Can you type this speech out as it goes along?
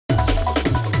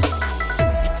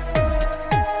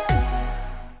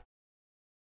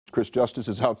Chris Justice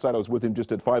is outside. I was with him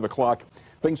just at 5 o'clock.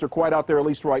 Things are quiet out there, at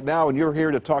least right now, and you're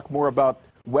here to talk more about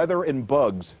weather and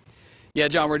bugs. Yeah,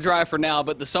 John, we're dry for now,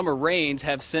 but the summer rains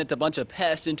have sent a bunch of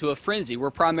pests into a frenzy. We're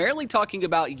primarily talking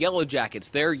about yellow jackets.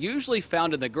 They're usually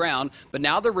found in the ground, but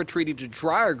now they're retreating to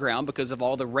drier ground because of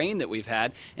all the rain that we've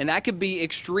had, and that could be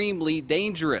extremely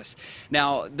dangerous.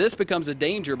 Now, this becomes a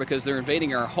danger because they're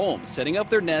invading our homes, setting up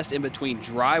their nest in between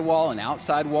drywall and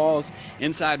outside walls,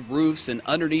 inside roofs, and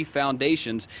underneath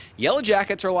foundations. Yellow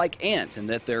jackets are like ants in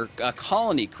that they're a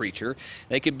colony creature.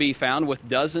 They could be found with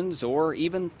dozens or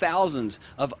even thousands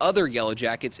of other yellow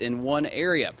jackets in one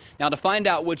area. Now, to find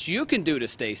out what you can do to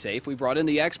stay safe, we brought in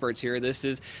the experts here. This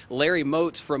is Larry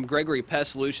Moats from Gregory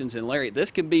Pest Solutions. And Larry,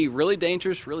 this can be really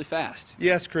dangerous really fast.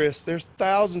 Yes, Chris. There's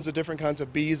thousands of different kinds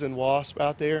of bees and wasps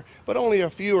out there, but only a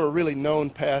few are really known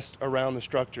pests around the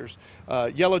structures.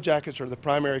 Yellow jackets are the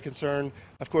primary concern.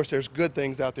 Of course, there's good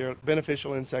things out there,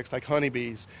 beneficial insects like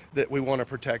honeybees that we want to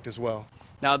protect as well.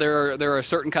 Now, there are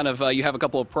certain kind of, you have a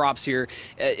couple of props here.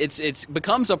 It's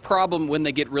becomes a problem when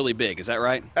they get really big. Is that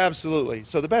right? Absolutely.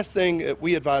 So the best thing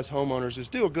we advise homeowners is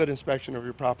do a good inspection of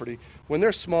your property. When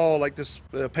they're small, like this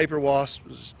paper wasp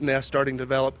nest starting to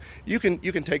develop, you can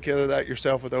take care of that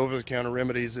yourself with over-the-counter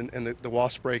remedies and the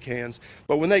wasp spray cans.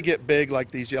 But when they get big,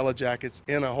 like these yellow jackets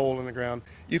in a hole in the ground,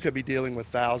 you could be dealing with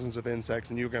thousands of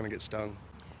insects and you're going to get stung.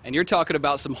 And you're talking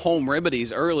about some home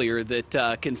remedies earlier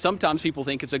that can sometimes people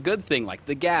think it's a good thing, like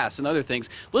the gas and other things.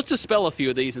 Let's just spell a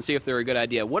few of these and see if they're a good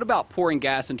idea. What about pouring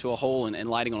gas into a hole and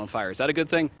lighting on fire? Is that a good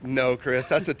thing? No, Chris,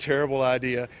 that's a terrible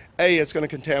idea. A, it's going to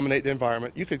contaminate the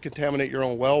environment. You could contaminate your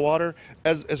own well water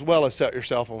as well as set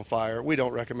yourself on fire. We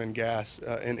don't recommend gas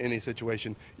in any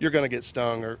situation. You're going to get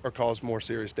stung or cause more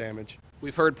serious damage.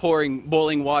 We've heard pouring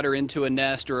boiling water into a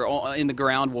nest or in the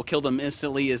ground will kill them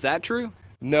instantly. Is that true?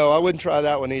 No, I wouldn't try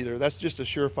that one either. That's just a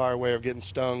surefire way of getting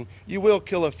stung. You will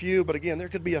kill a few, but again, there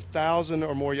could be 1,000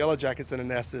 or more yellow jackets in a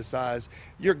nest this size.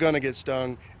 You're going to get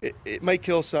stung. It may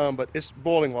kill some, but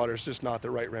boiling water is just not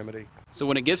the right remedy. So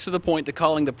when it gets to the point to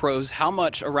calling the pros, how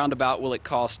much around about will it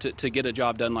cost to get a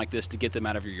job done like this to get them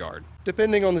out of your yard?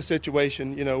 Depending on the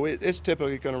situation, you know, it's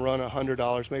typically going to run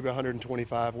 $100, maybe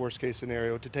 $125, worst case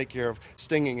scenario, to take care of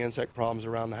stinging insect problems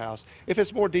around the house. If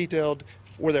it's more detailed,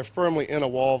 where they're firmly in a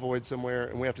wall void somewhere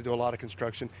and we have to do a lot of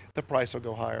construction, the price will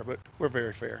go higher, but we're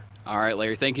very fair. All right,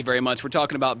 Larry, thank you very much. We're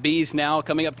talking about bees now.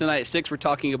 Coming up tonight at 6, we're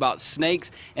talking about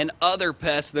snakes and other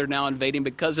pests that are now invading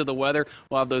because of the weather.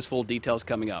 We'll have those full details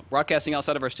coming up. Broadcasting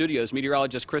outside of our studios,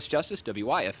 meteorologist Chris Justice,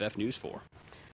 WYFF News 4.